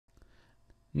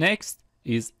Next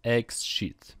is X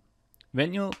sheet.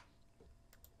 When you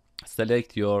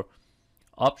select your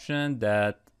option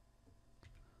that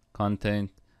contain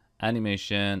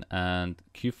animation and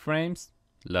keyframes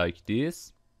like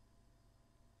this,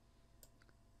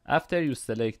 after you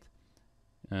select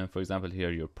for example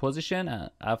here your position, and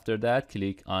after that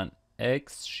click on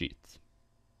X sheet.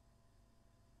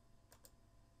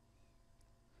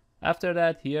 After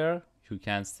that, here you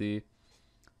can see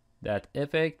that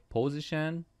effect,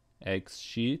 position, X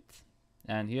sheet,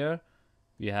 and here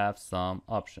we have some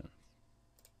options.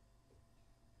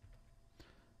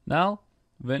 Now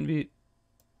when we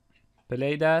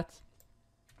play that,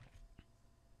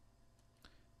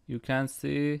 you can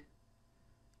see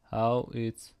how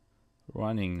it's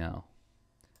running now.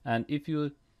 And if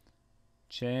you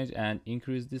change and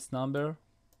increase this number,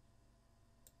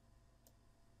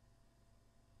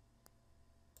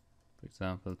 for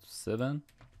example to 7,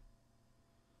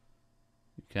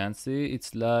 you can see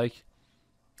it's like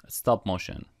stop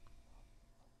motion.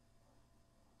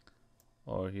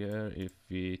 Or here if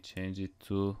we change it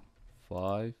to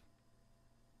 5,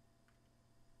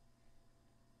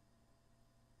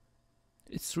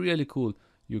 it's really cool.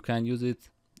 You can use it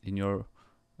in your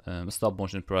stop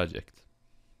motion project.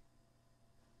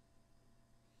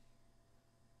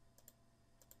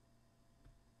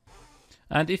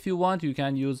 And if you want, you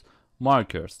can use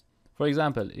markers. For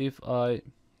example, if I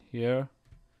here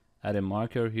add a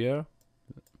marker here,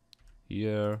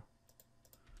 here,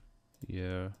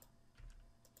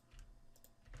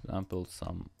 example,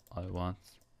 I want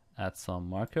add some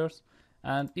markers,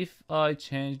 and if I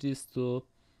change this to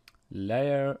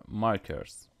layer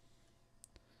markers,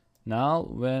 now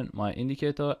when my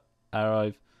indicator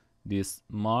arrive this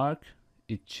mark,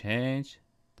 it change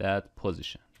that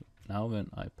position. Now when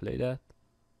I play that,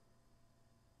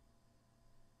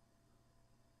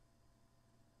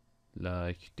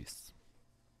 like this.